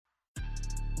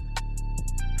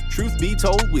Truth Be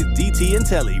Told with DT and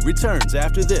Telly returns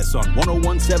after this on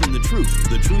 1017 The Truth,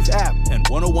 The Truth app, and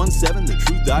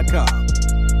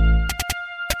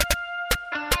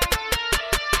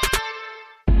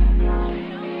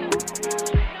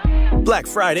 1017thetruth.com. Black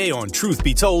Friday on Truth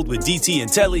Be Told with DT and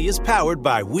Telly is powered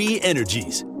by We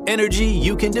Energies. Energy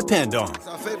you can depend on.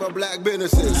 I favor black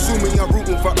businesses. Assuming I'm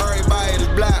rooting for everybody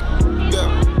that's black.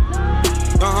 Yeah.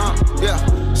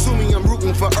 Yeah. Assuming I'm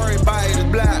rooting for everybody that's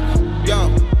black.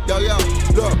 Yo.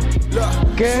 Look.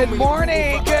 Good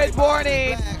morning.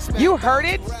 You heard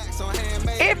it.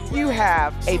 If you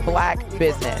have a black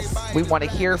business, we want to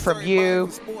hear from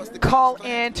you. Call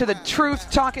in to the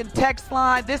Truth Talking text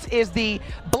line. This is the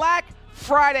Black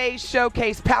Friday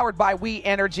Showcase powered by We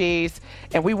Energies,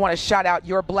 and we want to shout out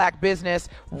your black business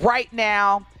right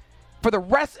now for the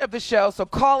rest of the show. So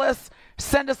call us,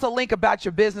 send us a link about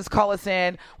your business, call us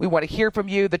in. We want to hear from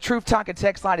you. The Truth Talking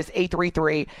text line is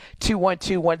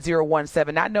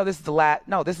 833-212-1017. Now, I know this is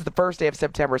the first day of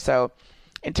September, so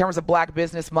in terms of Black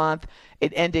Business Month,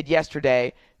 it ended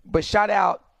yesterday. But shout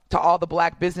out to all the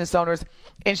black business owners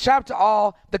and shout out to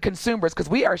all the consumers, because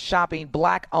we are shopping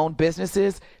black-owned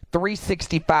businesses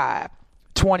 365,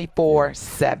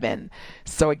 24/7.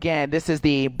 So again, this is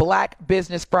the Black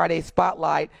Business Friday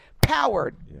Spotlight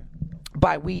powered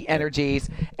by We Energies,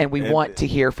 and we want to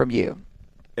hear from you.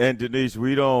 And Denise,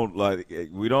 we don't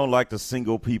like to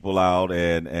single people out,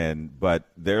 but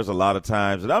there's a lot of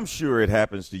times, and I'm sure it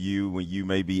happens to you when you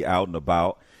may be out and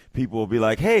about. People will be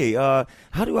like, "Hey, how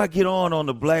do I get on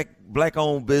the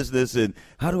black-owned business, and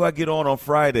how do I get on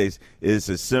Fridays?" It's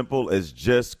as simple as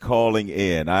just calling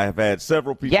in. I have had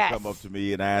several people come up to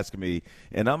me and ask me,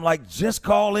 and I'm like, just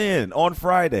call in on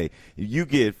Friday. You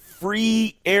get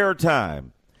free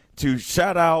airtime to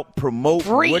shout out, promote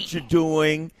what you're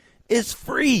doing. It's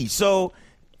free, so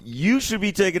you should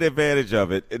be taking advantage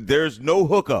of it. There's no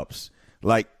hookups.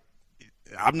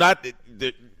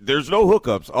 There's no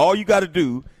hookups. All you got to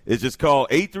do is just call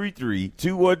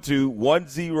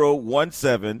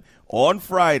 833-212-1017 on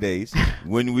Fridays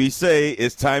when we say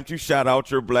it's time to shout out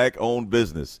your black-owned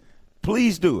business.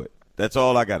 Please do it. That's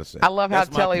all I got to say. I love how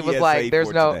Telly was like,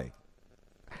 there's no today.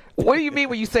 What do you mean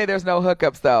when you say there's no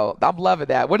hookups, though? I'm loving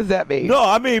that. What does that mean? No,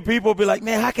 I mean, people be like,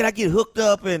 man, how can I get hooked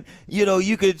up and,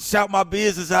 you could shout my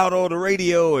business out on the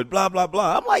radio and blah, blah,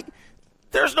 blah. I'm like,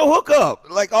 there's no hookup.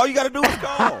 Like, all you got to do is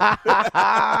call.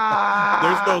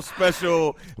 There's no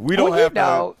special. We don't have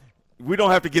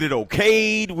to get it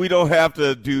okayed. We don't have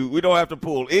to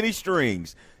pull any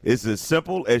strings. It's as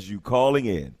simple as you calling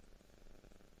in.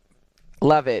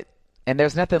 Love it. And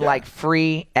there's nothing like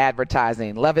free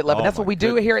advertising. Love it. That's what we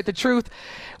do here at The Truth,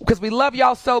 because we love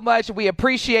y'all so much. We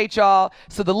appreciate y'all.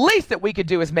 So the least that we could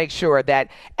do is make sure that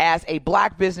as a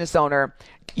black business owner,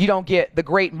 you don't get the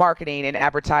great marketing and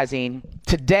advertising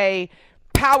today,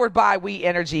 powered by We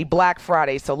Energy Black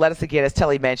Friday. So let us, again, as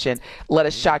Telly mentioned, let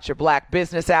us shout your black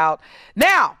business out.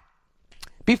 Now,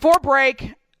 before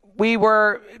break, we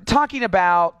were talking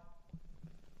about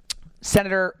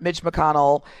Senator Mitch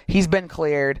McConnell. He's been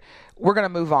cleared. We're going to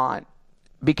move on,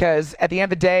 because at the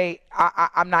end of the day,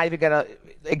 I'm not even going to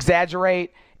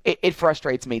exaggerate. It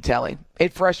frustrates me, Telly.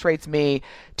 It frustrates me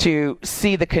to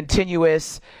see the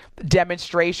continuous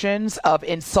demonstrations of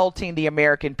insulting the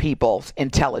American people's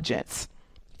intelligence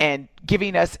and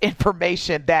giving us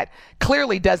information that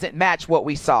clearly doesn't match what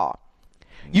we saw.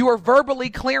 You are verbally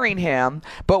clearing him,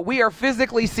 but we are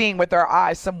physically seeing with our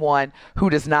eyes someone who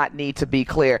does not need to be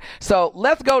clear. So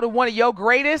let's go to one of your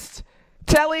greatest.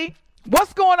 Telly,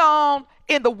 what's going on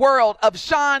in the world of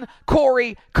Sean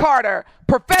Corey Carter,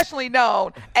 professionally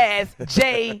known as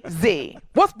Jay-Z?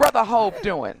 What's Brother Hope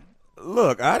doing?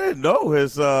 Look, I didn't know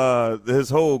his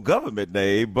whole government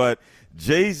name, but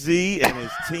Jay-Z and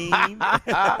his team.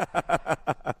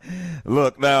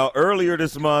 Look, now, earlier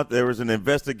this month, there was an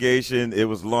investigation. It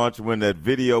was launched when that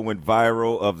video went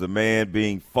viral of the man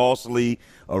being falsely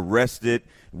arrested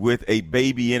with a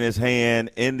baby in his hand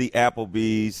in the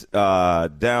Applebee's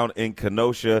down in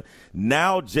Kenosha.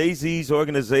 Now Jay-Z's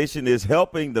organization is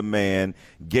helping the man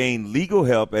gain legal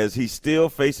help as he still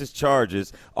faces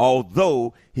charges,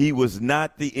 although he was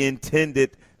not the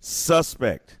intended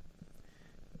suspect.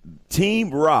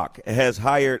 Team Rock has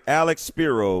hired Alex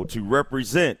Spiro to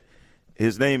represent,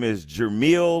 his name is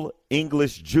Jermiel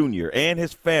English Jr., and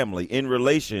his family in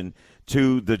relation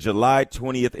to the July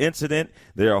 20th incident.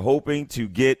 They are hoping to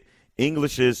get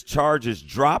English's charges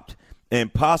dropped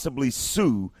and possibly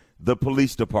sue the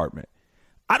police department.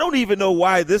 I don't even know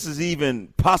why this is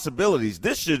even possibilities.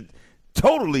 This should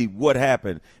totally what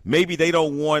happened. Maybe they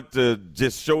don't want to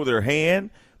just show their hand,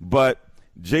 but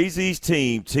Jay-Z's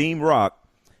team, Team Rock,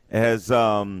 has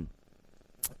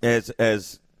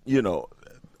as you know,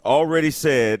 already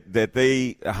said that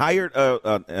they hired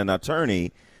an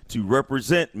attorney to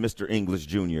represent Mr. English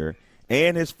Jr.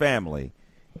 and his family,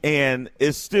 and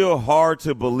it's still hard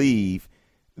to believe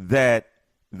that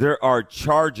there are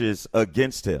charges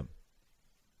against him.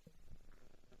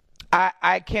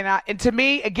 I cannot. And to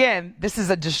me, again, this is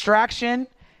a distraction,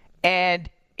 and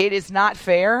it is not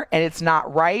fair, and it's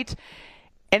not right.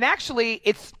 And actually,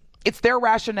 it's their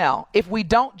rationale. If we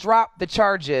don't drop the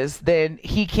charges, then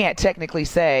he can't technically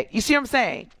say. You see what I'm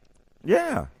saying?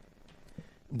 Yeah.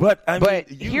 But I mean,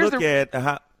 you look at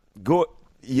how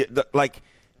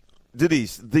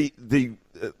Denise,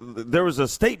 there was a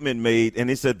statement made, and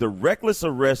it said the reckless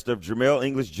arrest of Jamel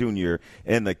English Jr.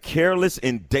 and the careless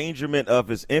endangerment of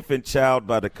his infant child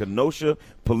by the Kenosha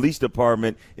Police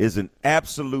Department is an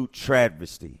absolute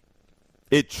travesty.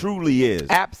 It truly is.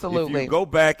 Absolutely. If you go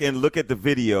back and look at the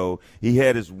video, he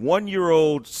had his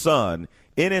 1-year-old son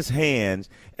in his hands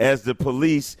as the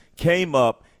police came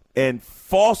up and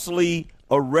falsely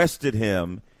arrested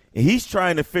him. He's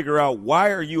trying to figure out, why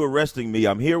are you arresting me?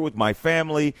 I'm here with my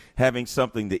family having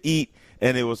something to eat.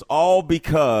 And it was all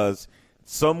because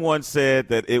someone said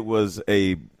that it was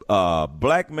a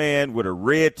black man with a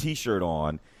red T-shirt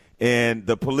on. And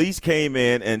the police came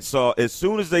in and saw, as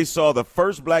soon as they saw the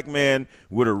first black man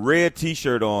with a red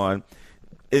T-shirt on,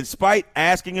 in spite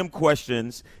asking him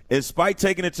questions, in spite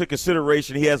taking into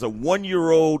consideration he has a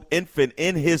 1-year-old infant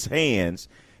in his hands,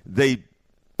 they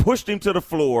pushed him to the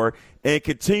floor and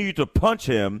continued to punch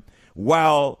him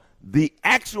while the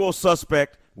actual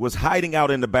suspect was hiding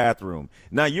out in the bathroom.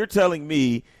 Now, you're telling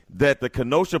me that the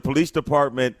Kenosha Police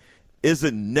Department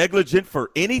isn't negligent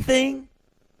for anything?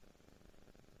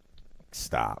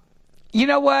 Stop. You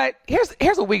know what?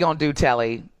 Here's what we gonna do,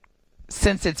 Telly.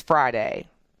 Since it's Friday,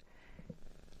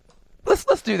 let's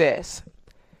do this.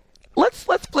 Let's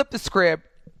flip the script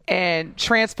and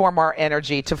transform our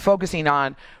energy to focusing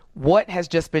on what has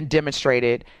just been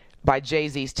demonstrated by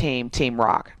Jay-Z's team, Team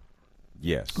Rock.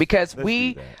 Yes. Because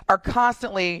we are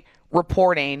constantly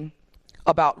reporting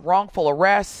about wrongful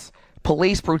arrests,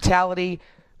 police brutality,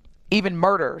 even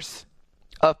murders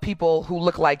of people who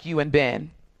look like you and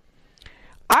Ben.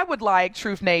 I would like,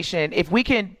 Truth Nation, if we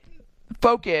can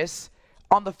focus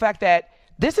on the fact that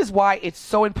this is why it's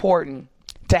so important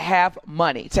to have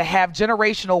money, to have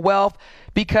generational wealth,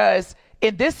 because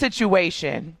in this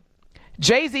situation,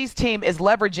 Jay-Z's team is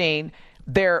leveraging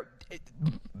their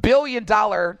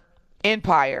billion-dollar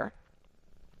empire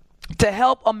to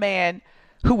help a man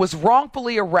who was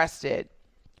wrongfully arrested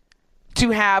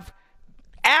to have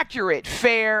accurate,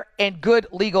 fair, and good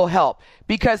legal help.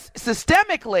 Because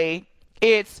systemically,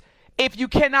 it's, if you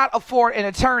cannot afford an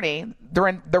attorney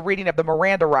during the reading of the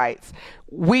Miranda rights,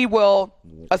 we will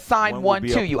assign one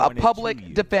to you, a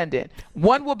public defendant.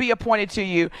 One will be appointed to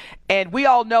you, and we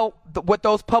all know what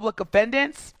those public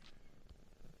defendants.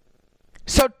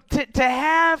 So to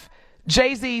have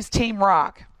Jay-Z's Team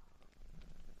Rock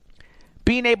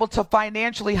being able to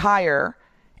financially hire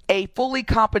a fully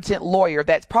competent lawyer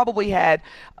that's probably had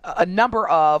a number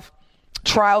of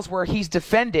trials where he's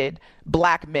defended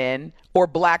black men or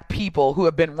black people who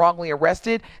have been wrongly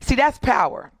arrested. See, that's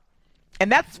power.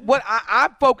 And that's what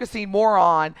I'm focusing more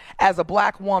on as a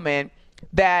black woman,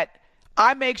 that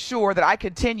I make sure that I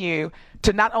continue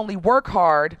to not only work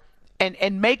hard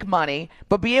and make money,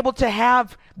 but be able to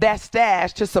have that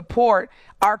stash to support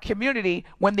our community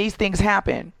when these things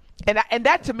happen. And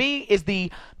that to me is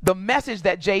the message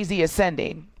that Jay-Z is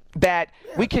sending, that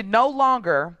we can no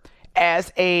longer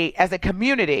as a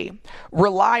community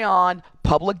rely on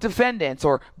public defendants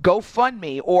or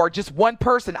GoFundMe or just one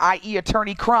person, i.e.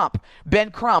 Attorney Crump, Ben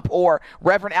Crump, or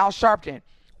Reverend Al Sharpton.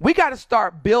 We got to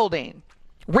start building,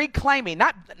 reclaiming,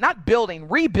 not building,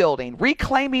 rebuilding,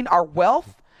 reclaiming our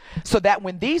wealth so that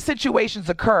when these situations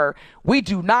occur, we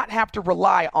do not have to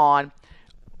rely on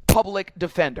public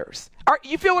defenders.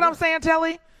 You feel what I'm saying,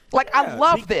 Telly? Like, yeah, I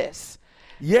love this.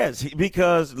 Yes,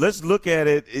 because let's look at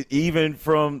it even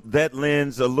from that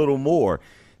lens a little more.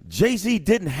 Jay-Z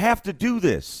didn't have to do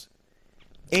this.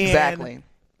 Exactly.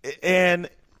 And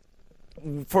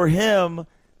for him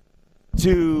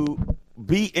to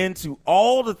be into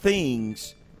all the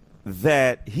things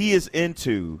that he is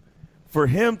into, for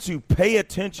him to pay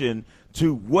attention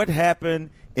to what happened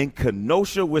in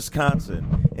Kenosha,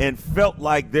 Wisconsin, and felt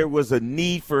like there was a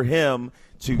need for him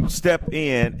to step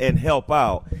in and help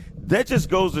out. That just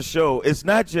goes to show it's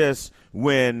not just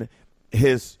when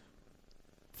his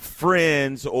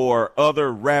friends or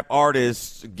other rap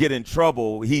artists get in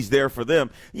trouble, he's there for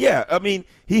them. Yeah, I mean,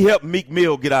 he helped Meek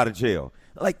Mill get out of jail.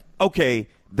 Like, okay,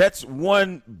 that's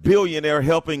one billionaire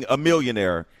helping a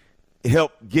millionaire.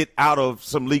 help get out of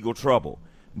some legal trouble.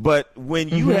 But when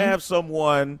you have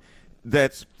someone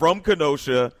that's from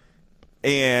Kenosha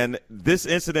and this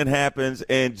incident happens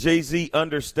and Jay-Z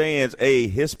understands, A,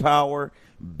 his power,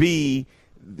 B,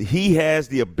 he has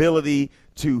the ability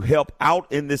to help out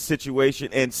in this situation,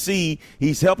 and C,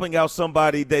 he's helping out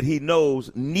somebody that he knows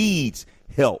needs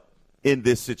help in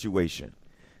this situation.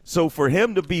 So for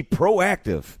him to be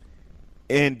proactive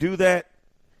and do that,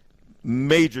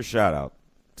 major shout out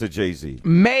to Jay-Z.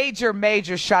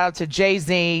 Major shout out to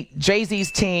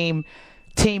Jay-Z's team,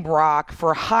 Team Rock,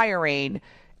 for hiring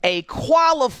a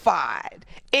qualified,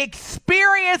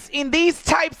 experienced in these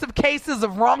types of cases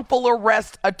of wrongful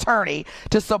arrest attorney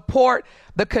to support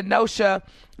the Kenosha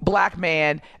black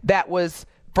man that was,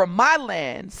 from my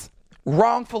lens,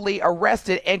 wrongfully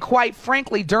arrested, and quite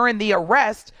frankly, during the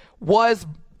arrest was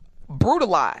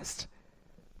brutalized.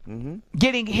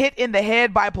 Getting hit in the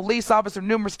head by a police officer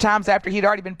numerous times after he'd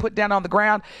already been put down on the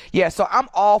ground. Yeah, so I'm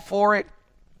all for it.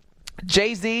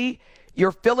 Jay-Z,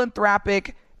 your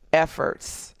philanthropic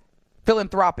efforts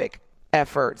and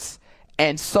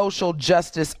social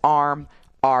justice arm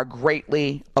are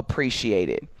greatly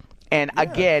appreciated. And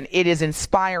again, it is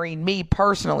inspiring me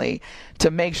personally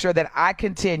to make sure that I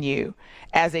continue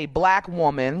as a black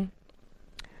woman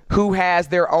who has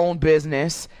their own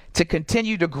business to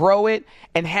continue to grow it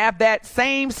and have that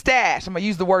same stash. I'm going to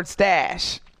use the word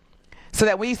stash so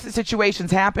that when these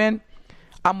situations happen,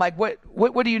 I'm like,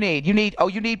 what do you need? You need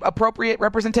appropriate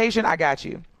representation? I got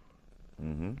you.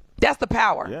 That's the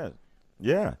power.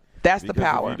 Yeah. That's because the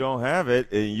power. If you don't have it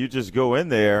and you just go in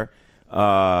there,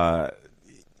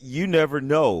 you never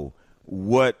know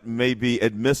what may be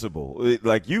admissible.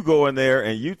 Like, you go in there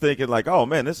and you thinking like, oh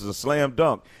man, this is a slam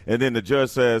dunk, and then the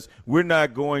judge says we're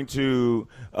not going to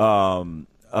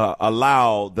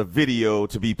allow the video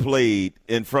to be played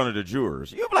in front of the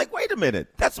jurors. You're like, wait a minute,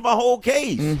 that's my whole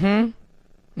case. And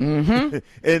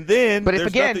then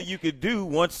there's nothing you could do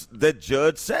once that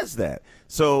judge says that.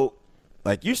 So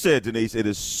like you said, Denise, it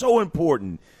is so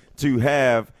important to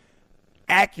have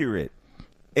accurate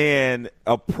and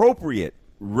appropriate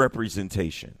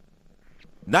representation.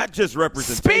 Not just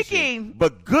representation,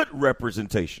 but good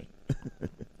representation.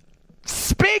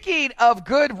 Speaking of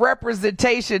good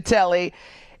representation, Telly,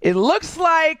 it looks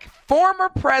like former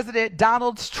President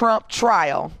Donald Trump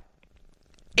trial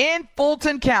in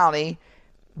Fulton County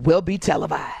will be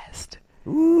televised.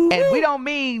 Ooh. And we don't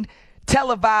mean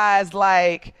televised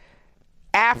like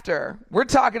after. We're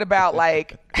talking about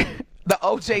like the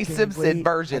O.J. Simpson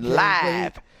version,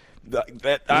 live.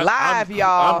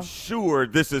 Y'all. I'm sure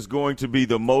this is going to be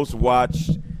the most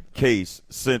watched case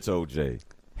since O.J.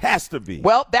 Has to be.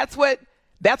 Well, that's what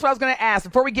I was going to ask.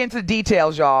 Before we get into the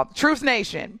details, y'all, Truth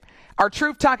Nation, our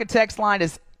Truth Talk and text line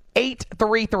is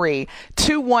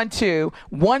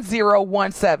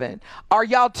 833-212-1017. Are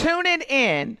y'all tuning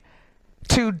in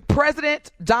to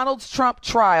President Donald Trump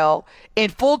trial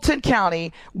in Fulton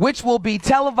County, which will be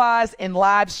televised and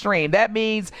live streamed? That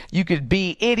means you could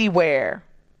be anywhere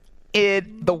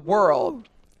in the world,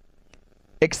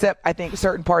 except I think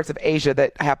certain parts of Asia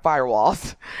that have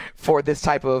firewalls for this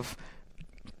type of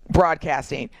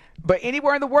broadcasting. But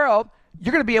anywhere in the world,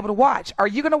 you're going to be able to watch. Are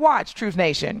you going to watch, Truth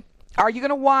Nation? Are you going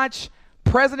to watch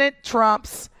President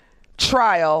Trump's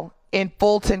trial in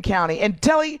Fulton County? And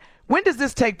Telly, when does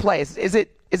this take place? Is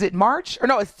it March? Or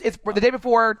no, it's the day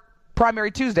before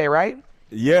Primary Tuesday, right?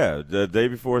 Yeah, the day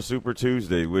before Super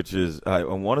Tuesday, which is, I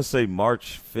want to say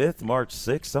March 5th, March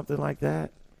 6th, something like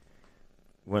that.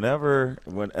 Whenever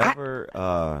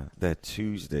that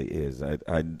Tuesday is,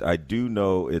 I do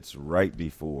know it's right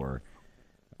before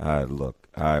I look.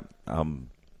 I'm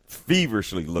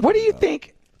feverishly looking. What do you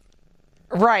think?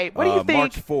 Right. What do you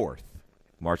think?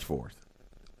 March 4th.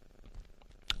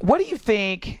 What do you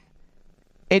think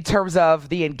in terms of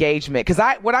the engagement? Because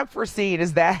what I'm foreseeing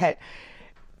is that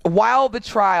while the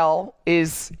trial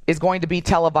is going to be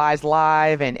televised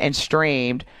live and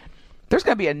streamed, there's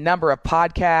going to be a number of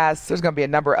podcasts. There's going to be a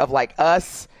number of like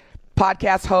us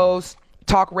podcast hosts,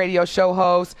 talk radio show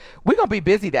hosts. We're going to be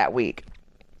busy that week.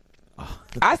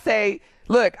 I say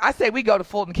we go to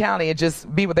Fulton County and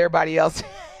just be with everybody else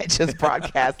and just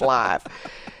broadcast live.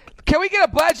 Can we get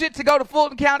a budget to go to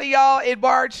Fulton County, y'all, in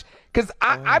March? Because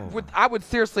I would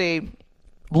seriously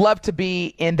love to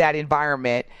be in that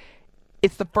environment.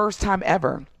 It's the first time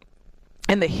ever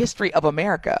in the history of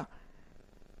America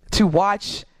to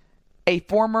watch a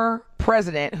former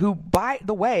president who, by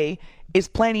the way, is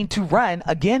planning to run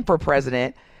again for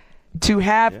president, to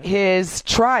have his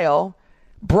trial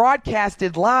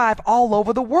broadcasted live all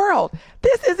over the world.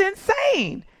 This is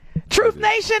insane. Truth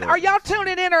Nation, are y'all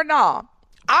tuning in or not?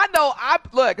 I know.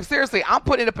 Look, seriously, I'm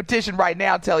putting in a petition right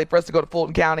now, Telly, for us to go to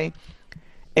Fulton County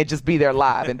and just be there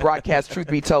live and broadcast Truth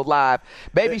Be Told live.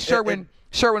 Maybe Sherwin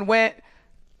went.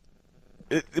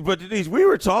 But Denise, we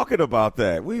were talking about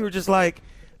that. We were just like,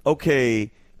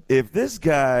 okay, if this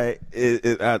guy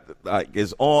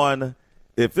is on,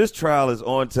 if this trial is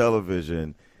on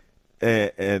television,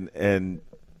 and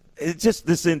it's just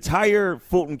this entire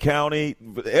Fulton County,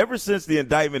 ever since the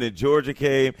indictment in Georgia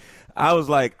came, I was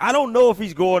like, I don't know if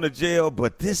he's going to jail,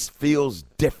 but this feels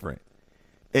different.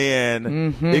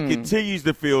 And it continues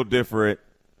to feel different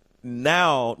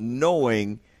now,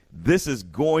 knowing this is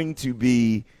going to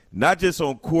be not just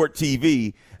on court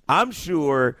TV. I'm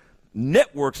sure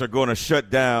networks are going to shut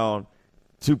down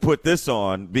to put this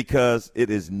on because it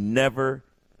has never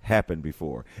happened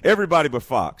before. Everybody but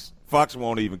Fox. Fox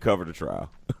won't even cover the trial.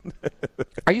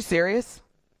 Are you serious?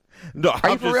 No,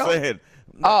 I'm just real? saying.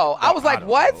 Oh, I was like,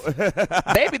 what?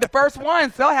 They'd be the first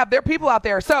ones. They'll have their people out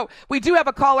there. So we do have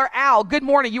a caller, Al. Good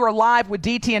morning. You are live with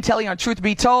DT and Telly on Truth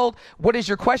Be Told. What is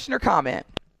your question or comment?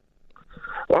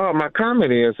 Well, my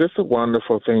comment is it's a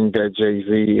wonderful thing that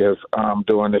Jay-Z is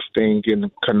doing this thing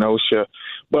in Kenosha.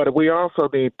 But we also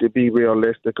need to be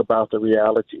realistic about the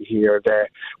reality here that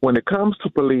when it comes to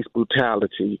police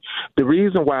brutality, the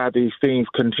reason why these things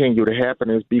continue to happen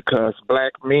is because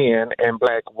black men and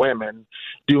black women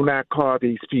do not call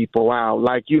these people out.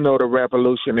 Like, the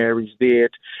revolutionaries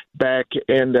did back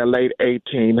in the late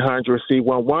 1800s. See,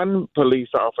 when one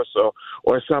police officer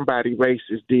or somebody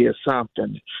racist did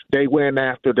something, they went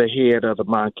after the head of the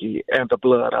monkey and the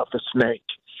blood of the snake.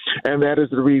 And that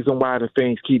is the reason why the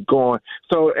things keep going.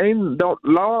 So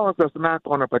laws are not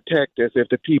going to protect us if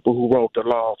the people who wrote the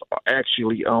laws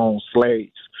actually own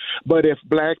slaves. But if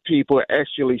black people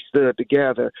actually stood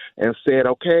together and said,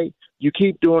 okay, you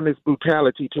keep doing this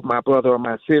brutality to my brother or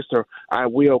my sister, I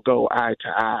will go eye to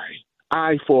eye.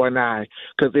 Eye for an eye,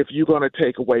 because if you're going to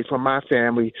take away from my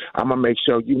family, I'm going to make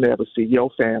sure you never see your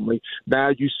family.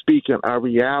 Now you speaking a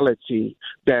reality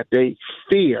that they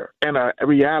fear and a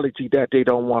reality that they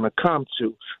don't want to come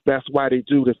to. That's why they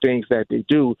do the things that they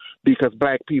do, because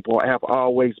black people have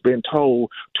always been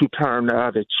told to turn the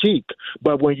other cheek.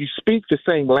 But when you speak the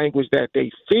same language that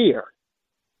they fear,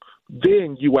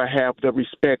 then you will have the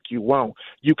respect you want.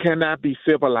 You cannot be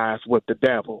civilized with the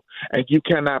devil, and you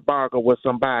cannot bargain with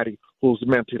somebody who's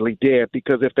mentally dead,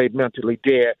 because if they're mentally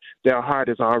dead, their heart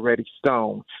is already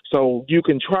stone. So you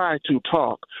can try to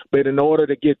talk, but in order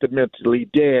to get the mentally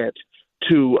dead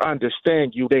to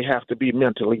understand you, they have to be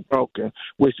mentally broken,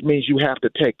 which means you have to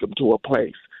take them to a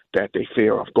place that they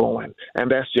fear of going.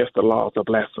 And that's just the laws of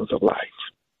lessons of life.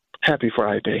 Happy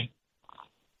Friday.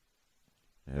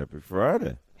 Happy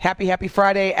Friday. Happy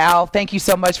Friday, Al. Thank you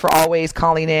so much for always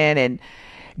calling in and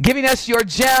giving us your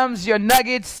gems, your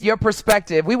nuggets, your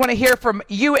perspective. We want to hear from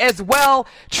you as well.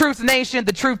 Truth Nation,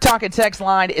 the Truth Talking text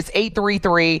line is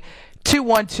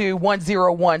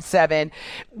 833-212-1017.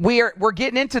 We're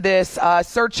getting into this.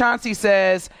 Sir Chauncey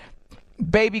says,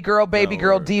 baby girl, diva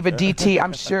DT.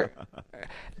 I'm sure.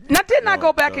 Now, didn't I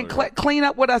go back and clean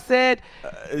up what I said?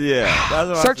 Yeah. That's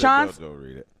what Sir Chauncey? Don't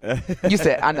read it. You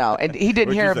said, I know. And he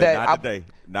didn't hear that.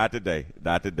 Not today.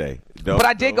 But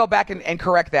I did go back and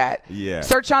correct that. Yeah.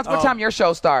 Sir Chauncey, what time your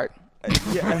show start?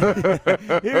 Yeah.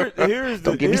 Here's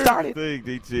Don't get me started. The thing,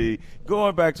 DT.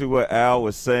 Going back to what Al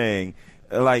was saying,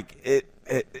 like it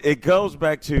goes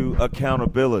back to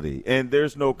accountability, and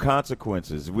there's no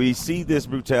consequences. We see this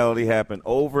brutality happen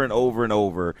over and over and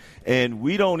over, and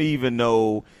we don't even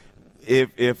know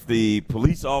if the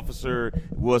police officer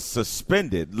was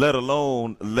suspended, let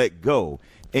alone let go.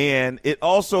 And it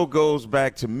also goes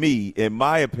back to me, in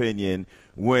my opinion,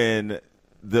 when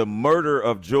the murder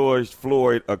of George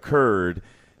Floyd occurred,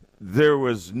 there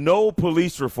was no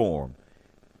police reform.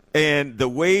 And the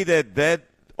way that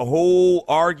whole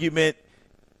argument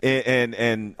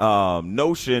and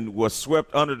notion was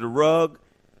swept under the rug,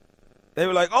 they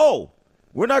were like, oh,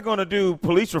 we're not going to do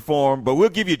police reform, but we'll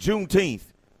give you Juneteenth.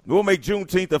 We'll make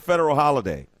Juneteenth a federal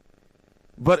holiday.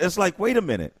 But it's like, wait a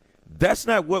minute. That's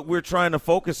not what we're trying to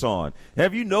focus on.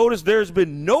 Have you noticed there's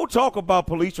been no talk about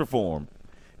police reform?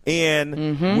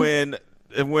 And when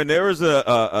there was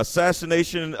a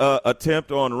assassination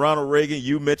attempt on Ronald Reagan,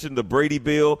 you mentioned the Brady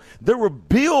bill. There were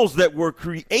bills that were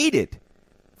created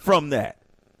from that.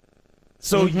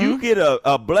 So you get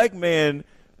a black man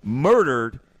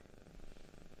murdered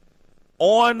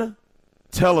on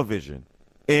television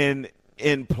in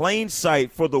plain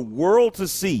sight for the world to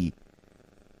see,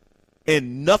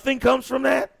 and nothing comes from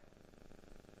that.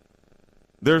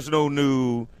 There's no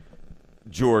new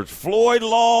George Floyd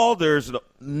law. There's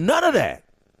none of that.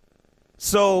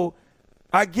 So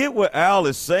I get what Al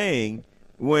is saying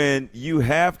when you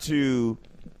have to,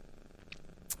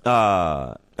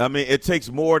 it takes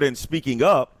more than speaking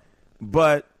up,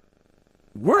 but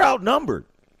we're outnumbered.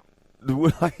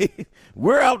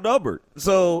 We're outnumbered.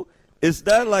 So it's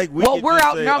not like we're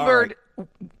outnumbered.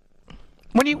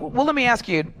 Let me ask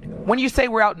you, when you say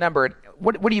we're outnumbered,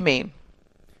 what do you mean?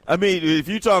 I mean, if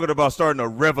you're talking about starting a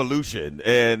revolution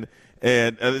and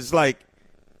it's like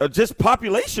just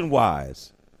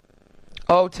population-wise.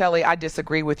 Oh, Telly, I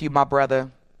disagree with you, my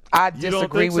brother. I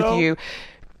disagree with you.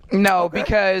 No, okay.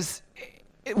 Because,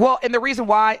 and the reason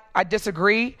why I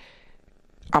disagree,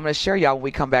 I'm going to share y'all when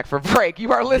we come back for break.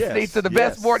 You are listening to the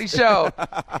best morning show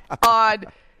on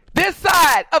this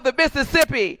side of the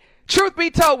Mississippi. Truth Be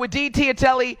Told with DT and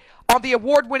Telly on the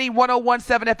award-winning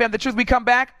 101.7 FM. The truth, we come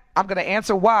back, I'm going to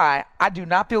answer why I do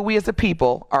not feel we as a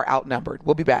people are outnumbered.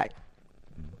 We'll be back.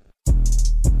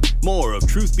 More of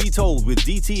Truth Be Told with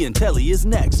DT and Telly is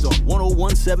next on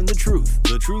 101.7 The Truth,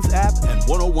 The Truth app, and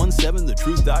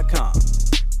 1017thetruth.com.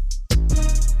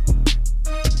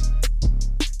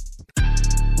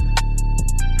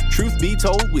 Truth Be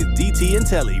Told with DT and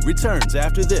Telly returns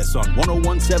after this on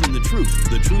 1017 The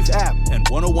Truth, The Truth app, and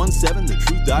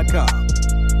 1017thetruth.com.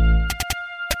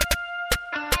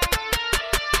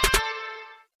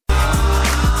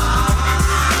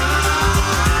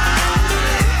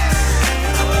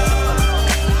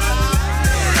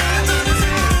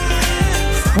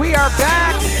 We are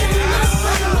back.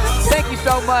 Thank you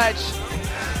so much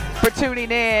for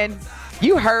tuning in.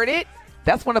 You heard it.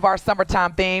 That's one of our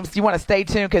summertime themes. You want to stay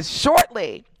tuned because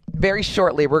shortly, very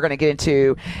shortly, we're going to get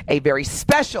into a very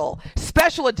special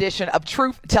edition of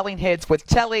Truth Telling Hits with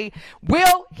Telly.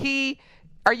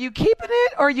 Are you keeping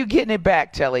it or are you getting it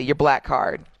back, Telly, your black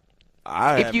card?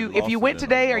 If you went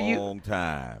today, long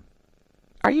time.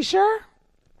 Are you sure?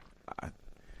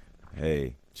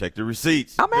 Hey, check the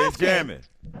receipts. I'm asking. Jamming.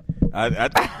 I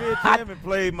think Benjamin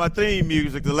played my theme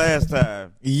music the last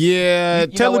time. Yeah,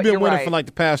 Telly been winning for like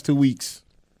the past 2 weeks.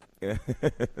 Ain't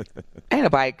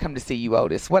nobody come to see you,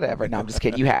 Otis. Whatever. No, I'm just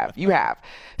kidding. You have.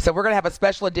 So we're going to have a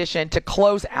special edition to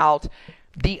close out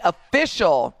the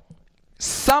official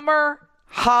summer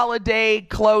holiday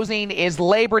closing is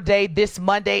Labor Day this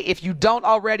Monday. If you don't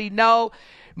already know,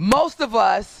 most of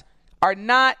us are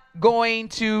not going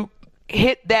to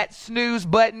hit that snooze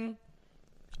button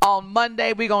on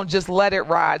Monday. We're going to just let it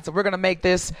ride. So we're going to make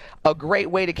this a great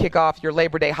way to kick off your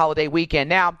Labor Day holiday weekend.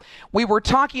 Now, we were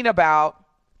talking about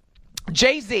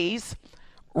Jay-Z's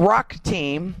rock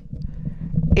team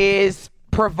is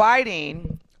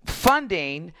providing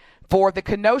funding for the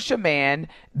Kenosha Man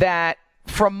that,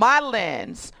 from my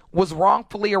lens, was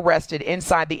wrongfully arrested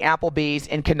inside the Applebee's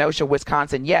in Kenosha,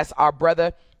 Wisconsin. Yes, our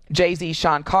brother Jay-Z,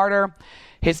 Sean Carter,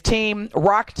 his team,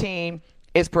 rock team,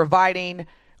 is providing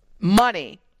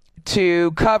money to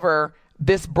cover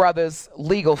this brother's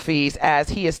legal fees as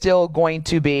he is still going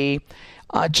to be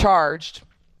charged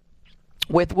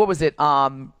with, what was it,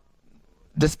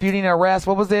 disputing arrest,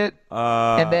 what was it?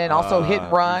 And then also hit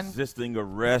and run. Resisting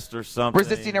arrest or something.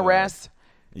 Resisting arrest.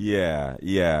 Yeah,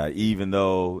 even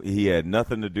though he had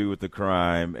nothing to do with the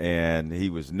crime and he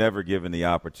was never given the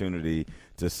opportunity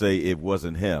to say it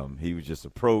wasn't him. He was just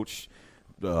approached,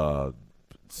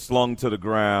 slung to the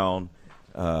ground,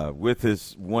 with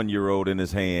his 1-year-old in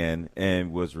his hand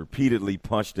and was repeatedly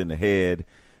punched in the head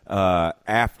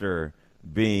after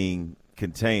being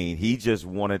contained. He just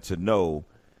wanted to know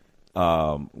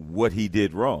what he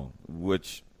did wrong,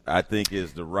 which I think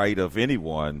is the right of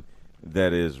anyone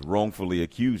that is wrongfully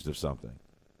accused of something.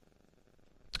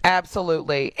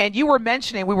 Absolutely. And you were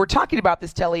mentioning, we were talking about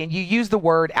this, Telly, and you used the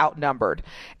word outnumbered.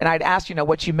 And I'd asked,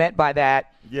 what you meant by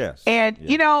that. Yes. And,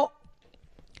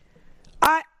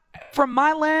 from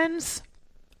my lens,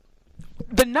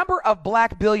 the number of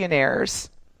black billionaires,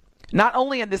 not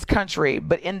only in this country,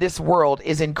 but in this world,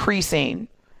 is increasing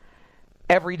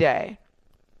every day.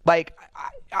 Like,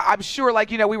 I'm sure,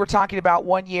 we were talking about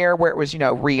one year where it was,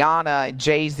 Rihanna and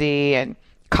Jay-Z and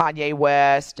Kanye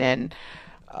West and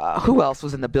who else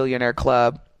was in the billionaire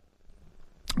club?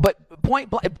 But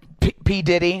P.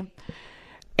 Diddy.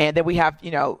 And then we have,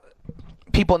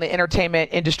 people in the entertainment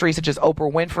industry such as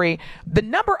Oprah Winfrey. The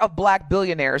number of black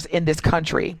billionaires in this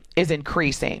country is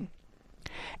increasing.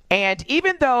 And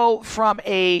even though from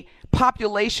a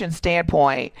population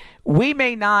standpoint, we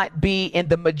may not be in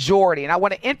the majority, and I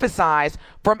want to emphasize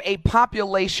from a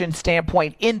population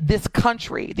standpoint in this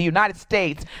country, the United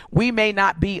States, we may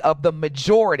not be of the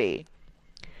majority.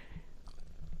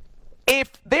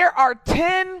 If there are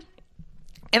 10,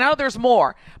 and I know there's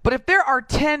more, but if there are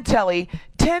 10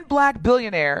 black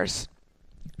billionaires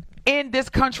in this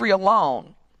country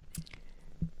alone,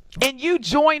 and you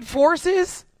join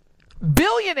forces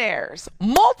billionaires,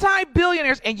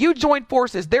 multi-billionaires, and you join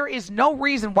forces, there is no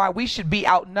reason why we should be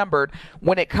outnumbered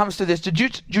when it comes to this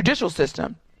judicial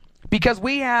system, because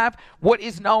we have what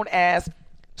is known as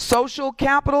social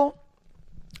capital,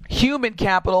 human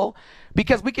capital,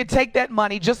 because we could take that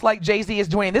money, just like Jay-Z is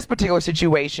doing in this particular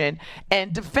situation,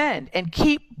 and defend and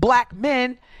keep black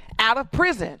men out of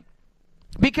prison.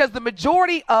 Because the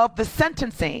majority of the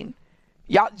sentencing,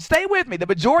 y'all stay with me, the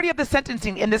majority of the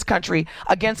sentencing in this country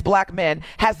against black men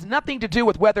has nothing to do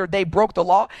with whether they broke the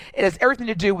law. It has everything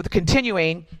to do with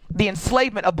continuing the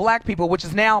enslavement of black people, which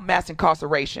is now mass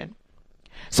incarceration.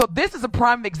 So this is a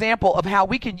prime example of how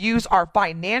we can use our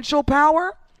financial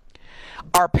power,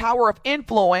 our power of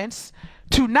influence,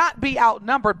 to not be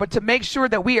outnumbered, but to make sure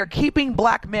that we are keeping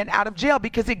black men out of jail,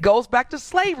 because it goes back to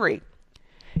slavery.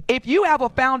 If you have a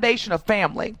foundation of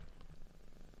family,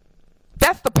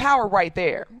 that's the power right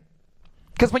there.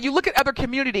 Because when you look at other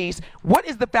communities, what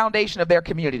is the foundation of their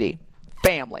community?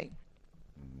 Family.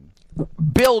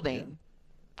 Building.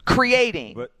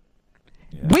 Creating.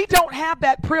 We don't have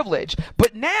that privilege.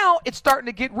 But now it's starting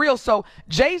to get real. So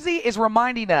Jay-Z is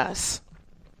reminding us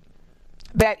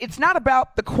that it's not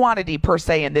about the quantity per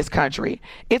se in this country.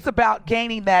 It's about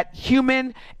gaining that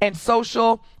human and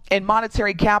social and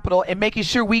monetary capital and making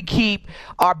sure we keep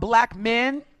our black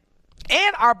men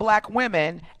and our black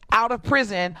women out of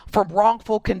prison for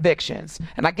wrongful convictions.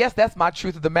 And I guess that's my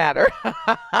truth of the matter.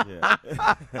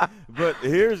 But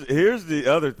here's the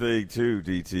other thing too,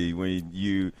 DT, when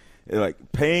you like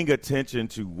paying attention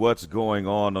to what's going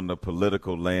on the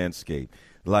political landscape.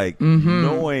 Like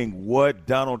knowing what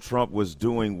Donald Trump was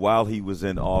doing while he was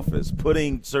in office,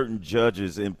 putting certain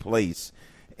judges in place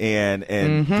and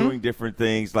doing different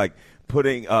things, like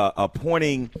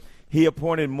he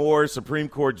appointed more Supreme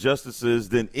Court justices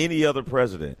than any other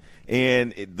president.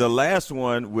 And the last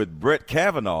one with Brett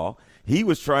Kavanaugh, he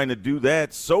was trying to do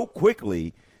that so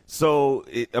quickly. So,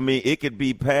 it could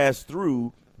be passed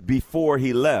through before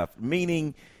he left,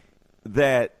 meaning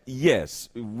that, yes,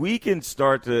 we can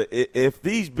start to, if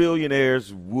these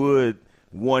billionaires would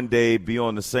one day be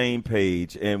on the same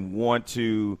page and want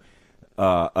to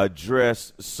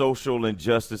address social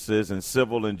injustices and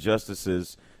civil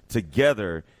injustices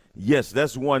together, yes,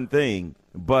 that's one thing.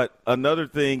 But another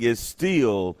thing is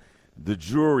still the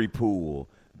jury pool,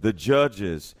 the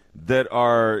judges that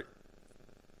are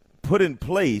put in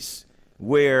place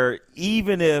where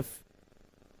even if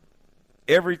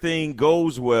everything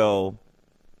goes well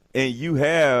and you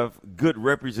have good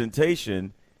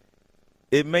representation,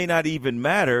 it may not even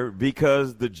matter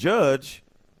because the judge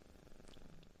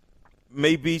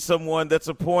may be someone that's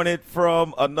appointed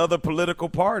from another political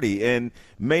party and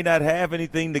may not have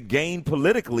anything to gain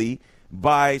politically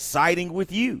by siding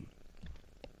with you.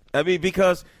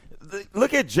 Because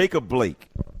look at Jacob Blake,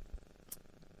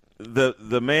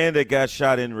 the man that got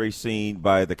shot in Racine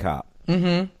by the cop.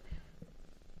 Mm-hmm.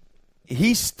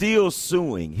 He's still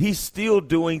suing. He's still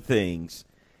doing things,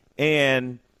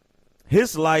 and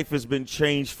his life has been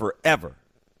changed forever.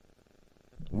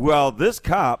 Well, this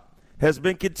cop has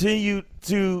been continued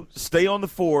to stay on the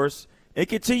force and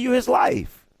continue his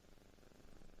life.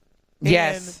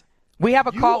 Yes. And we have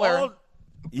a caller.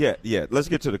 Yeah. Let's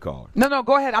get to the caller. No,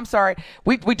 go ahead. I'm sorry.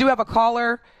 We do have a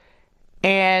caller,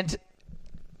 and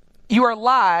you are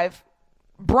live.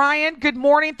 Brian, good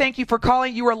morning. Thank you for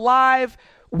calling. You are live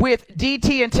with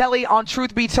DT and Telly on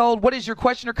Truth Be Told. What is your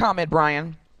question or comment,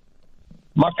 Brian?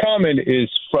 My comment is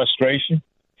frustration.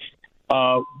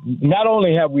 Not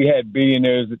only have we had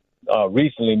billionaires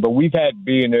recently, but we've had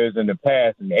billionaires in the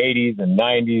past, in the 80s and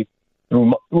 90s,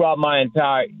 throughout my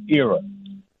entire era.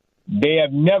 They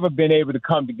have never been able to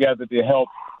come together to help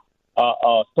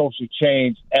social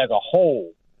change as a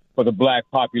whole for the black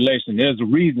population. There's a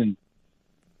reason,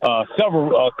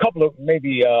 several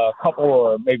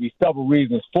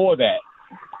reasons for that.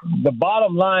 The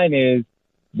bottom line is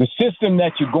the system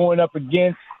that you're going up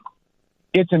against,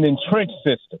 it's an entrenched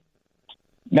system.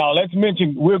 Now,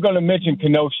 we're going to mention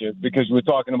Kenosha because we're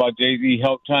talking about Jay-Z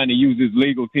trying to use his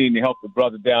legal team to help the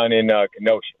brother down in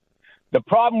Kenosha. The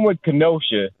problem with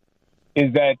Kenosha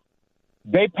is that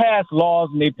they pass laws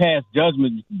and they pass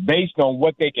judgments based on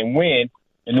what they can win,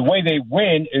 and the way they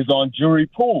win is on jury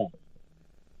pool.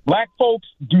 Black folks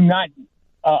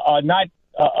are not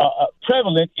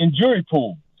prevalent in jury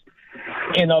pools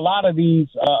in a lot of these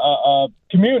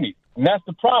communities, and that's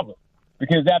the problem.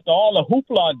 Because after all the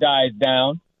hoopla dies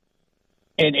down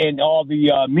and all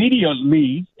the media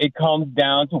leaves, it comes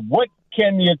down to what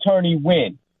can the attorney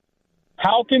win?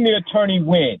 How can the attorney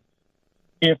win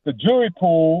if the jury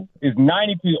pool is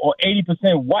 90% or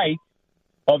 80% white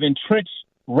of entrenched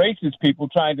racist people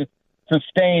trying to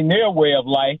sustain their way of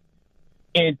life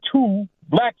and 2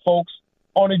 black folks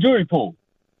on a jury pool.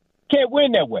 Can't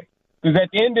win that way. Because at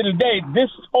the end of the day, this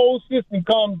whole system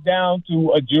comes down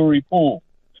to a jury pool.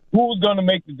 Who's going to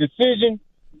make the decision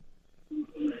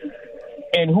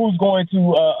and who's going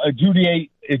to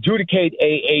adjudicate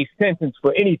a sentence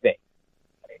for anything.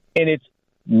 And it's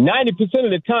 90%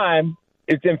 of the time,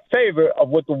 it's in favor of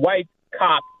what the white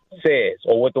cop says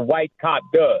or what the white cop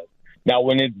does. Now,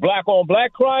 when it's black on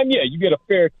black crime, yeah, you get a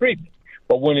fair treatment.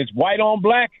 But when it's white on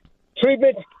black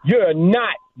treatment, you're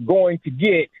not going to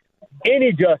get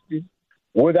any justice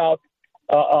without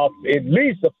at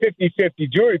least a 50-50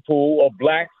 jury pool of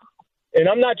blacks. And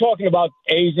I'm not talking about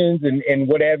Asians and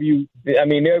whatever you. I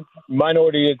mean, they're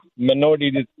minorities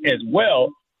as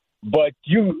well. But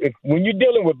when you're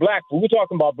dealing with black folks, we're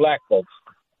talking about black folks.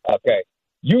 Okay,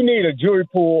 you need a jury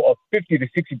pool of 50 to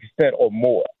 60% or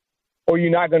more, or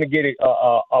you're not going to get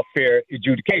a fair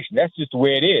adjudication. That's just the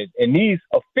way it is. And these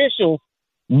officials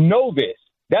know this.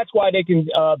 That's why they can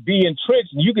be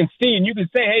entrenched. And you can see and you can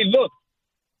say, "Hey, look,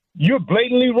 you're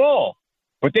blatantly wrong,"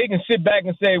 but they can sit back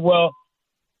and say, "Well,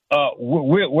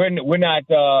 we're not.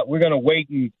 We're going to wait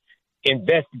and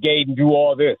investigate and do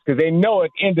all this," because they know at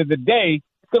the end of the day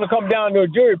it's going to come down to a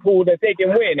jury pool that they can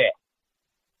win at.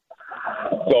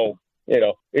 So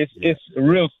it's a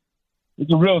real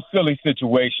silly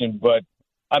situation. But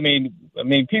I mean,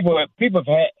 people have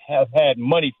had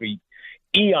money for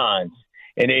eons,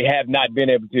 and they have not been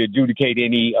able to adjudicate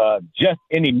any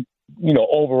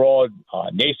overall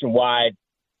nationwide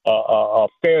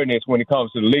fairness when it comes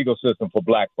to the legal system for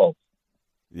black folks.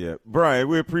 Yeah, Brian,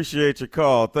 we appreciate your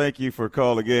call. Thank you for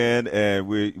calling in, and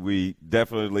we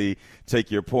definitely take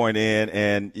your point in.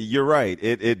 And you're right.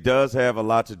 It does have a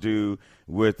lot to do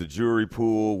with the jury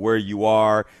pool, where you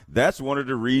are. That's one of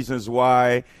the reasons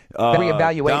why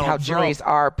reevaluate how juries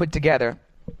are put together.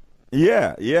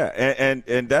 Yeah,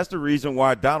 and that's the reason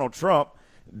why Donald Trump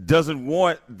doesn't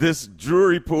want this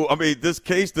jury pool, this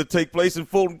case to take place in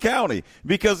Fulton County,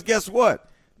 because guess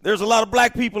what? There's a lot of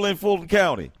black people in Fulton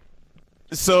County.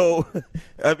 So,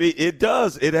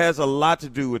 it has a lot to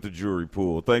do with the jury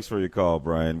pool. Thanks for your call,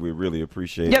 Brian. We really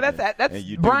appreciate it. Yeah, that's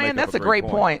Brian, that's a great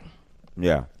point.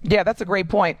 Yeah. Yeah, that's a great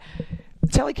point.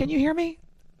 Telly, can you hear me?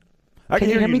 I can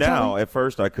hear you now. Telly? At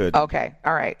first, I couldn't. Okay.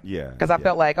 All right. Yeah. Because I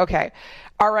felt like, okay.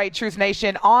 All right, Truth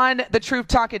Nation. On the Truth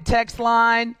Talking text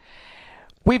line,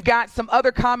 we've got some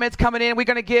other comments coming in. We're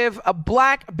going to give a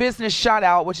black business shout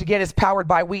out, which again is powered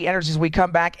by We Energies. We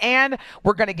come back, and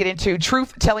we're going to get into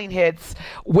truth telling hits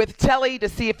with Telly to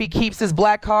see if he keeps his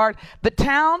black card. The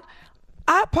town,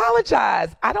 I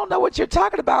apologize. I don't know what you're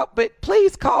talking about, but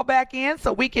please call back in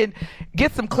so we can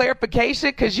get some clarification,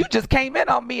 because you just came in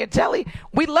on me and Telly.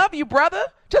 We love you, brother.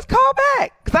 Just call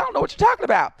back, because I don't know what you're talking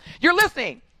about. You're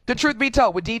listening to Truth Be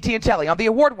Told with DT and Telly on the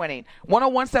award-winning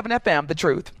 101.7 FM, The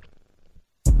Truth.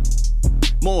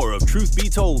 More of Truth Be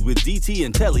Told with DT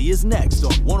and Telly is next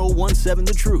on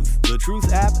 101.7 The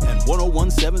Truth app, and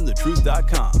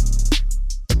 1017thetruth.com.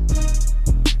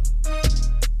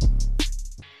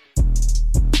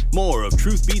 More of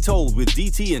Truth Be Told with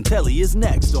DT and Telly is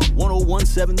next on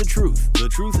 1017 The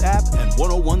Truth app, and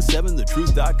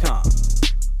 1017thetruth.com.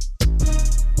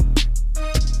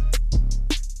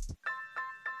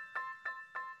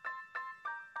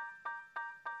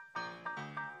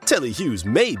 Telly Hughes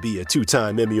may be a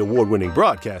 2-time Emmy Award-winning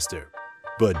broadcaster,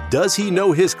 but does he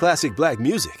know his classic black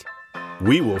music?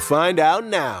 We will find out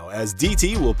now, as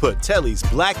DT will put Telly's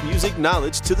black music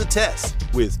knowledge to the test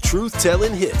with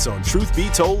truth-telling hits on Truth Be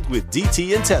Told with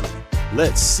DT and Telly.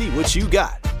 Let's see what you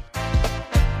got.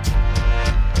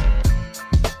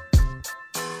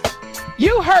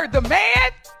 You heard the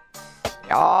man.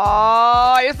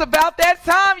 Oh, it's about that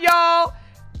time, y'all.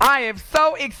 I am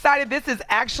so excited. This is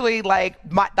actually like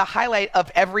the highlight of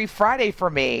every Friday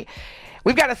for me.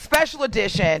 We've got a special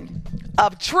edition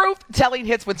of Truth Telling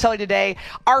Hits with Telly today.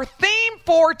 Our theme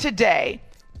for today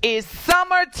is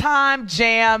summertime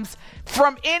jams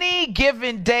from any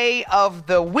given day of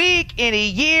the week, any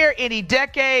year, any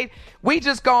decade. We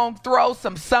just gonna throw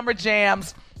some summer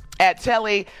jams at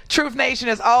Telly. Truth Nation,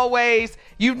 as always,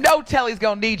 you know Telly's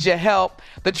gonna need your help.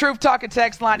 The Truth Talking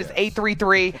text line is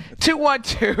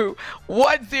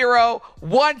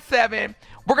 833-212-1017.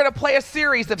 We're going to play a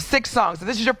series of 6 songs. If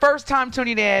this is your first time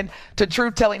tuning in to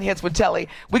Truth Telling Hits with Telly,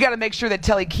 we got to make sure that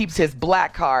Telly keeps his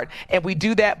black card. And we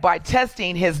do that by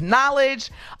testing his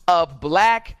knowledge of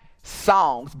black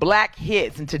songs, black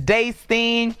hits. And today's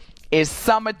theme is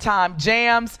summertime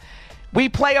jams. We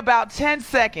play about 10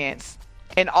 seconds,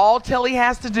 and all Telly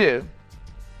has to do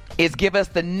is give us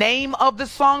the name of the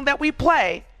song that we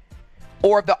play,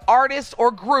 or the artist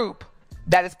or group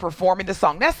that is performing the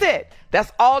song. That's it.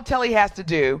 That's all Telly has to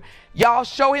do. Y'all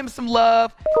show him some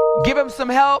love. Give him some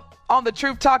help on the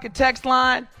Truth Talking text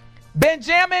line.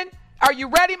 Benjamin, are you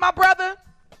ready, my brother?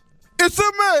 It's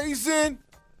amazing.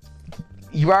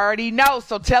 You already know.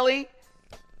 So, Telly,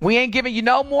 we ain't giving you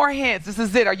no more hints. This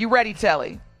is it. Are you ready,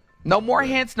 Telly? No more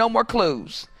hints, no more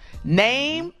clues.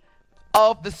 Name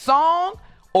of the song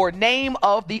or name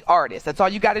of the artist. That's all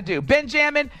you got to do.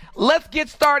 Benjamin, let's get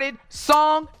started.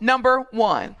 Song number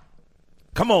 1.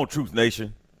 Come on, Truth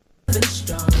Nation.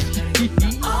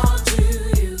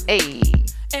 Hey.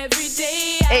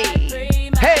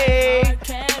 Hey.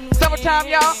 Summertime,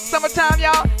 y'all. Summertime,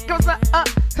 y'all.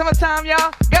 Summertime,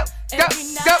 y'all. Go.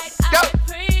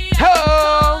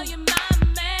 Ho.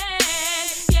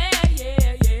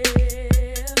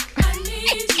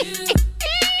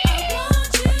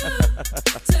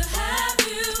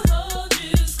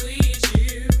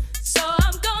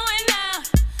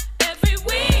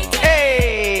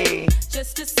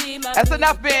 That's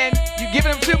enough, Ben. You're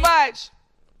giving him too much.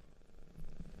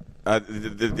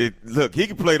 Look, he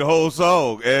can play the whole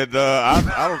song, and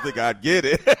I don't think I'd get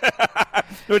it.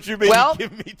 What you mean? Well, you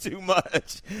give me too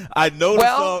much. I know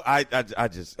the song. I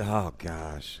just. Oh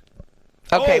gosh.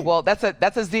 Okay. Well, that's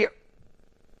a 0.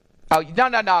 Oh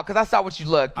no, because I saw what you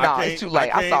looked. No, it's too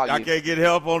late. I saw you. I can't get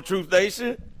help on Truth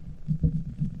Nation.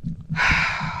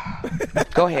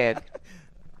 Go ahead.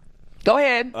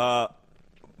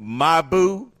 My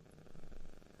boo.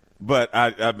 But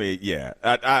I mean, yeah,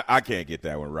 I can't get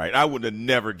that one right. I would have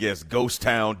never guessed Ghost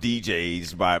Town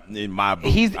DJs in my boo.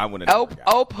 I would have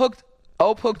Ope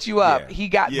hooked you up. Yeah. He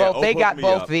got both. Ope they got hooked me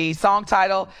both up. The song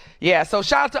title. Yeah. So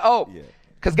shout out to Ope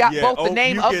because got both the Ope,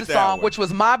 name you of get the that song, one. which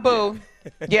was My Boo.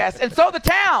 Yes, and so the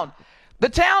town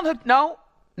hooked. No.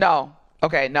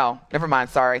 Okay, no. Never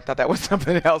mind. Sorry. Thought that was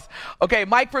something else. Okay,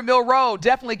 Mike from Mill Road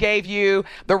definitely gave you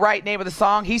the right name of the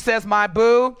song. He says My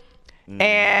Boo.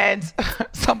 And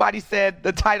somebody said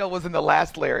the title was in the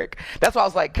last lyric. That's why I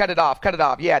was like, cut it off.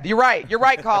 Yeah, you're right. You're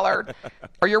right, caller.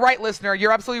 Or you're right, listener.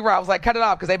 You're absolutely right. I was like, cut it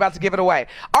off because they're about to give it away.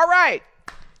 All right.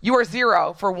 You are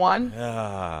 0 for 1.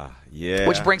 Yeah.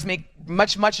 Which brings me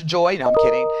much, much joy. No, I'm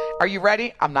kidding. Are you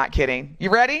ready? I'm not kidding.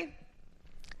 You ready?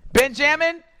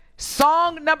 Benjamin,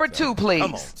 song number 2, please.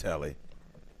 Come on, Telly.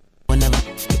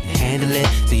 Handle it,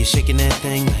 so you're shaking that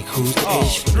thing like who's the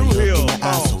ish? Drew Hill.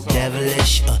 So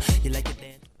devilish. You like it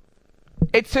then?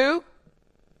 It's who?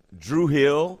 Drew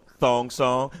Hill, thong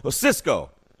song. Well, Cisco.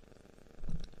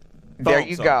 There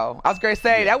you go. I was going to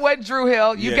say, that wasn't Drew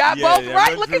Hill. You got both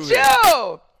right. Look at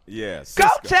you. Yeah. Go,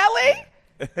 Telly.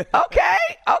 Okay.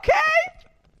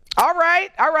 All right.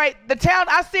 The town,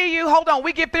 I see you. Hold on.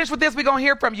 We get finished with this. We're going to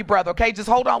hear from you, brother, okay? Just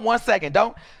hold on 1 second.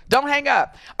 Don't hang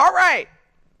up. All right.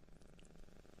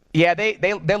 Yeah,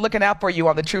 they're looking out for you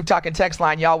on the Truth Talking text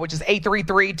line, y'all, which is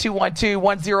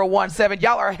 833-212-1017.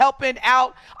 Y'all are helping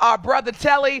out our brother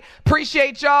Telly.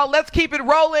 Appreciate y'all. Let's keep it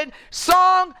rolling.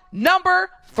 Song number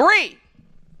 3.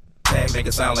 Make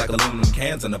it sound like aluminum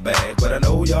cans in a bag, but I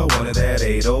know y'all wanted that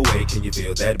 808. Can you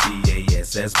feel that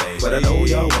BASS, baby? But I know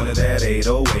y'all wanted that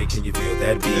 808. Can you feel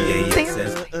that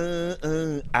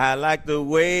BASS? I like the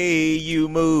way you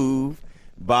move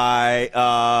by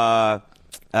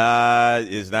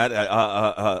is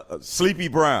that Sleepy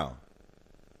Brown?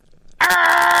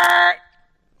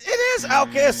 It is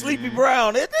Outkast Sleepy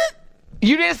Brown, isn't it?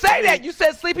 You didn't say that. You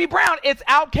said Sleepy Brown. It's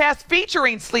Outkast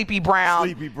featuring Sleepy Brown.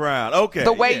 Sleepy Brown. Okay.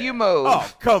 The way you move.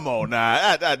 Oh, come on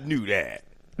now. I knew that.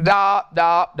 Nah.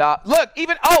 Look,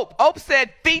 even Ope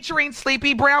said featuring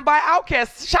Sleepy Brown by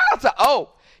Outkast. Shout out to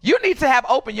Ope. You need to have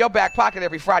Ope in your back pocket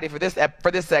every Friday for this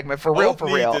segment. For real.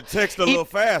 Need to text a little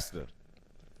faster.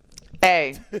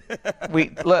 Hey,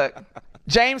 look.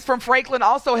 James from Franklin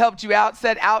also helped you out.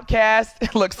 Said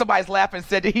Outkast. Look, somebody's laughing.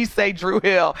 Said, did he say Drew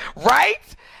Hill? Right?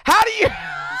 How do you?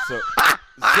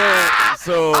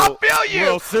 So I feel you.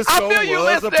 Well, Cisco was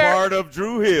listener. a part of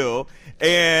Drew Hill,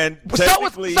 and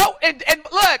technically, and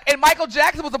look, and Michael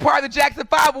Jackson was a part of the Jackson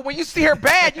 5. But when you see her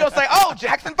bad, you don't say, "Oh,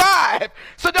 Jackson 5."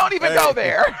 So don't even go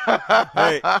there.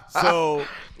 Hey, so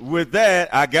with that,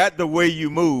 I got the way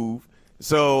you move.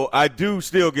 So I do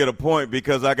still get a point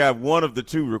because I got one of the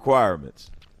two requirements.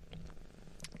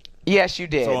 Yes, you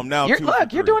did. So I'm now you're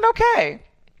doing okay.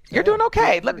 You're doing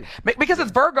okay. Look, because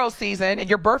it's Virgo season and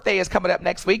your birthday is coming up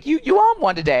next week. You own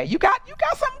one today. You got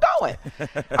something going.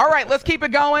 All right, let's keep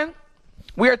it going.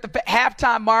 We're at the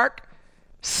halftime mark.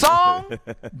 Song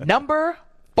number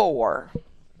 4.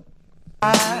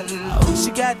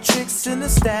 She got tricks in the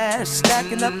stash,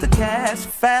 stacking up the cash,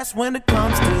 fast when it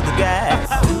comes to the gas.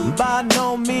 By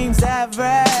no means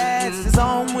average, it's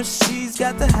on when she's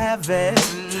got to have it.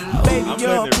 Baby,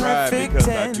 you're a perfect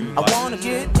 10. I wanna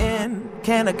get in,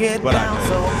 can I get down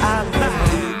so I can?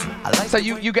 So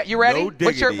you ready? No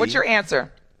What's your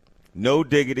answer? No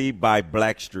Diggity by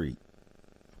Blackstreet.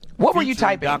 What were you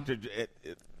typing?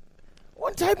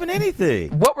 Wasn't typing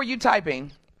anything. What were you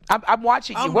typing? I'm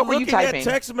watching you. What were you typing? I'm looking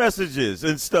at text messages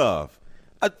and stuff.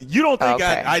 You don't think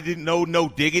I didn't know No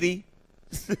Diggity?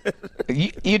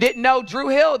 You didn't know Drew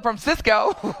Hill from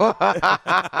Cisco.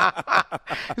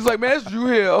 He's like, man, it's Drew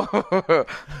Hill.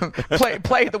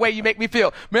 play the way you make me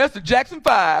feel. Man, it's the Jackson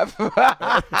 5.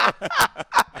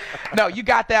 No, you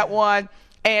got that one.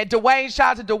 And Dwayne,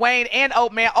 shout out to Dwayne and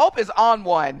Ope, man. Ope is on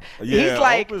one. Yeah, he's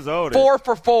like 4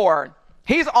 for 4.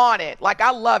 He's on it. Like,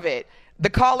 I love it. The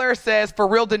caller says, for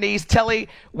real, Denise, Telly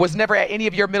was never at any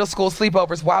of your middle school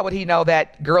sleepovers. Why would he know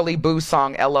that Girly Boo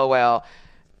song, LOL?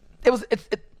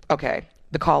 Okay.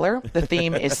 The caller, the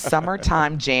theme is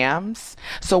summertime jams.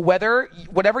 So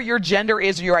whatever your gender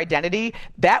is or your identity,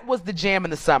 that was the jam in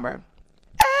the summer.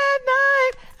 At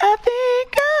night, I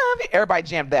think of you. Everybody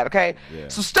jammed that, okay? Yeah.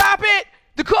 So stop it.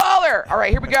 The caller. All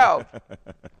right, here we go.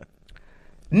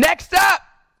 Next up,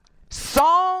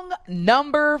 song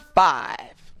number 5.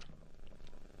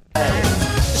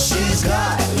 She's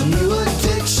got new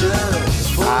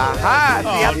addictions. Aha.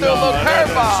 See, I threw a little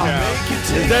curveball.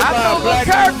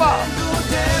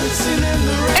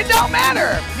 It don't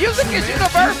matter. Music is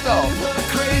universal.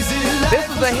 This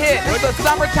is a hit. This is a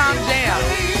summertime jam.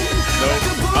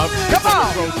 Come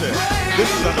on. This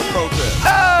is under protest.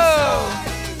 Oh.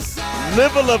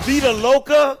 Live a La Vida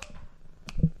Loca?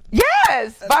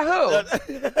 Yes. By who?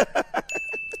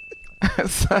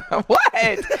 What?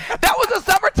 That was a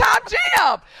summertime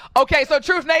jam. Okay, so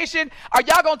Truth Nation, are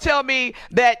y'all gonna tell me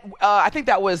that I think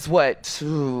that was what? That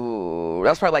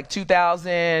was probably like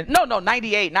 2000. No,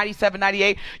 98, 97,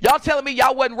 98. Y'all telling me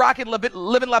y'all wasn't rocking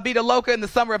Living La Vida Loca in the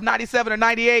summer of 97 or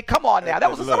 98? Come on now,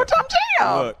 that was a summertime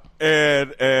jam. Look,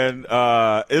 and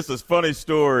it's a funny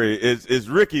story. It's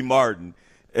Ricky Martin,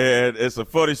 and it's a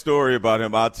funny story about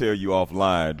him. I'll tell you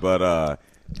offline, but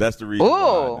that's the reason why I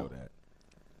know that.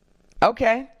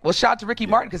 Okay. Well, shout out to Ricky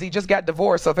Martin because he just got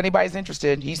divorced. So if anybody's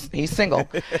interested, he's single.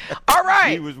 All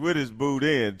right. He was with his boo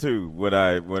then too. When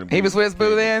he was with his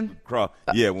boo then.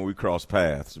 When we crossed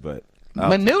paths. But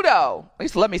Menudo. I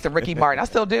used to love me some Ricky Martin. I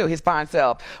still do. His fine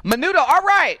self. Menudo. All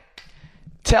right.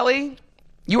 Telly,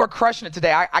 you are crushing it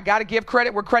today. I got to give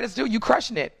credit where credit's due. You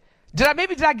crushing it.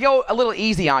 Did I go a little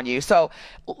easy on you? So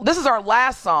this is our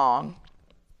last song.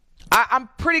 I'm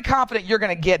pretty confident you're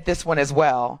going to get this one as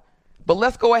well. But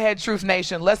let's go ahead, Truth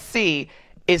Nation. Let's see.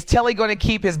 Is Telly going to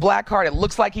keep his black card? It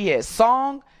looks like he is.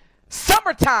 Summertime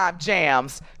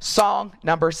Jams, song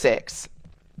number 6.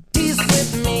 He's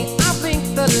with me. I blink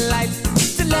the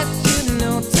lights to let you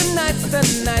know tonight's the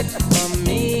night for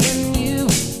me and you,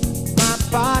 my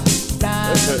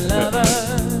part-time lover.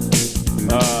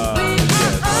 I'm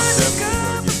definitely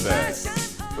going to get that.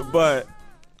 But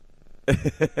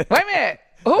wait a minute.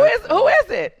 Who is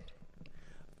it?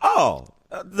 Oh.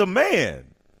 The man,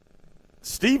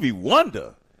 Stevie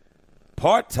Wonder,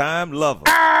 part-time lover.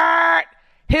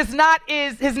 His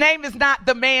name is not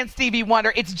the man Stevie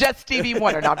Wonder. It's just Stevie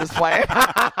Wonder. No, I'm just playing.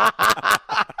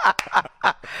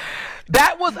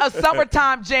 That was a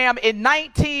summertime jam in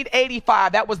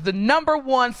 1985. That was the number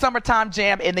 1 summertime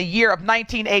jam in the year of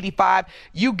 1985.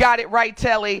 You got it right,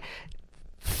 Telly.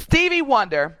 Stevie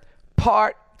Wonder,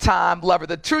 part-time lover.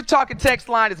 The Truth Talking text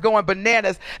line is going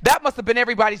bananas. That must have been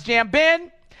everybody's jam.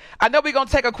 Ben, I know we're going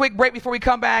to take a quick break before we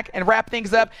come back and wrap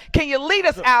things up. Can you lead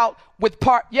us out with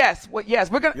yes, we're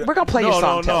going to play your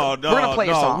song. No, we're going to play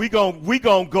your song. We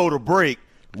going to go to break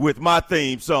with my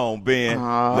theme song, Ben.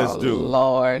 Let's do it.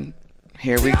 Lord.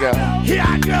 Here we go. Here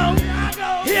I go. Here I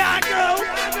go. Here I go.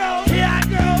 Here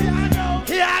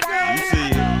I go. You see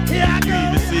it. Here I go. You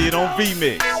even see it on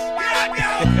VMix.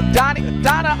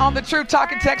 Donna on the Truth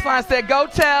Talking text line said, "Go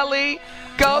Telly,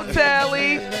 go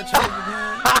Telly." Here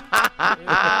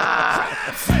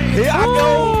I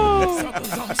go.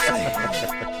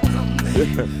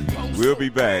 We'll be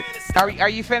back. Are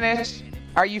you finished?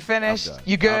 Are you finished?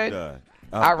 You good? I'm done.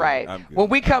 All right. When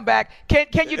we come back,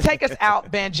 can you take us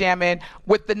out, Benjamin,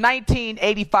 with the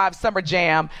 1985 Summer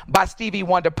Jam by Stevie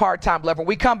Wonder, Part-Time Lover? When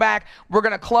we come back, we're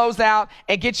going to close out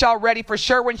and get y'all ready for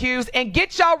Sherwin Hughes and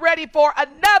get y'all ready for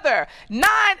another 9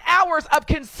 hours of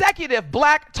consecutive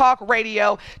Black Talk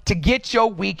Radio to get your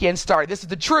weekend started. This is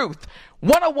The Truth,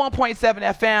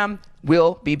 101.7 FM.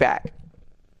 We'll be back.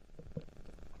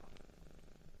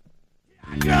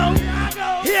 Go.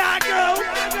 Here I go.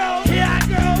 Here I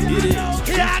go. It is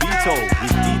Truth Be Told with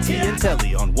DT and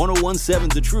Telly on 1017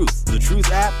 The Truth, The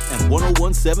Truth app, and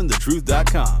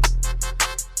 1017thetruth.com.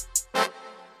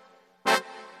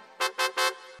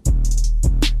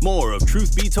 More of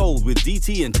Truth Be Told with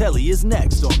DT and Telly is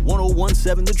next on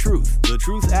 1017 The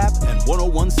Truth app, and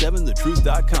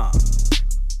 1017thetruth.com.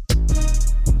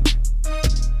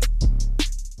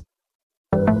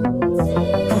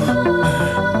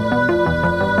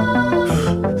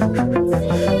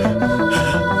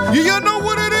 You know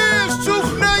what it is,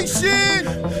 Truth Nation.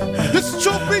 This is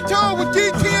Truth Be Told with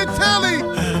DT and Telly.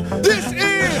 This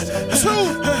is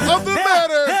Truth of the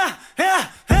Matter.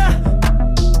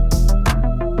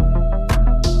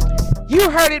 You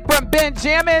heard it from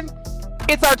Benjamin.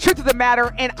 It's our Truth of the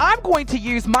Matter, and I'm going to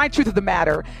use my Truth of the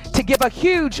Matter to give a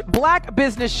huge black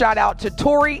business shout out to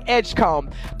Tori Edgecombe.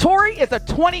 Tori is a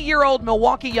 20-year-old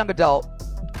Milwaukee young adult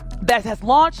that has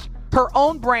launched her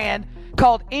own brand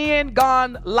called In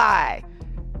Gone Lie.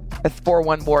 That's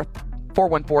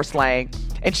 414 slang.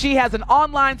 And she has an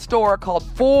online store called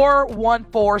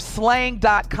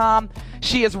 414slang.com.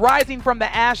 She is rising from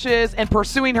the ashes and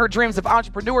pursuing her dreams of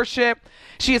entrepreneurship.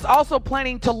 She is also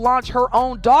planning to launch her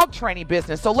own dog training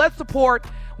business. So let's support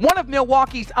one of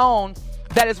Milwaukee's own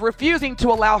that is refusing to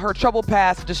allow her troubled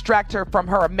past to distract her from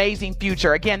her amazing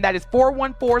future. Again, that is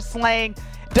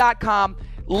 414slang.com.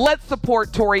 Let's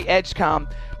support Tori Edgecombe.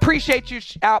 Appreciate you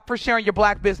out for sharing your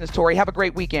black business, Tori. Have a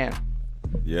great weekend.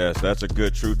 Yes, that's a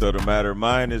good Truth of the Matter.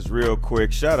 Mine is real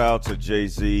quick. Shout out to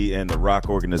Jay-Z and the Rock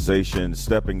organization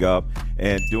stepping up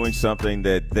and doing something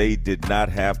that they did not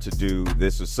have to do.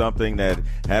 This is something that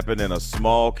happened in a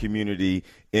small community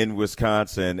in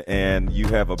Wisconsin, and you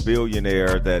have a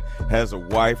billionaire that has a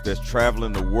wife that's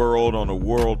traveling the world on a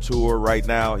world tour right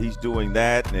now. He's doing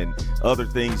that and other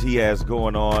things he has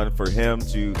going on. For him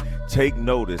to take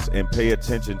notice and pay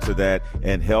attention to that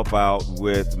and help out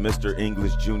with Mr.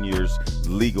 English Jr.'s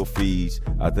legal fees,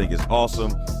 I think is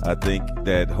awesome. I think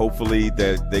that hopefully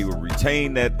that they will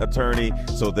retain that attorney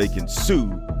so they can sue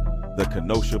the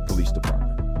Kenosha Police Department.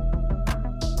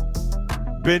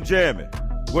 Benjamin,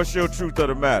 what's your Truth of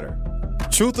the Matter?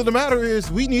 Truth of the matter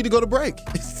is we need to go to break.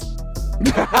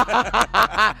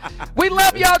 We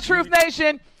love y'all, Truth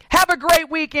Nation. Have a great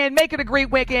weekend. Make it a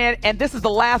great weekend. And this is the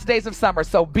last days of summer,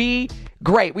 so be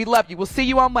great. We love you. We'll see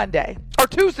you on Monday. Or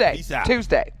Tuesday. Peace out.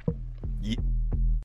 Tuesday.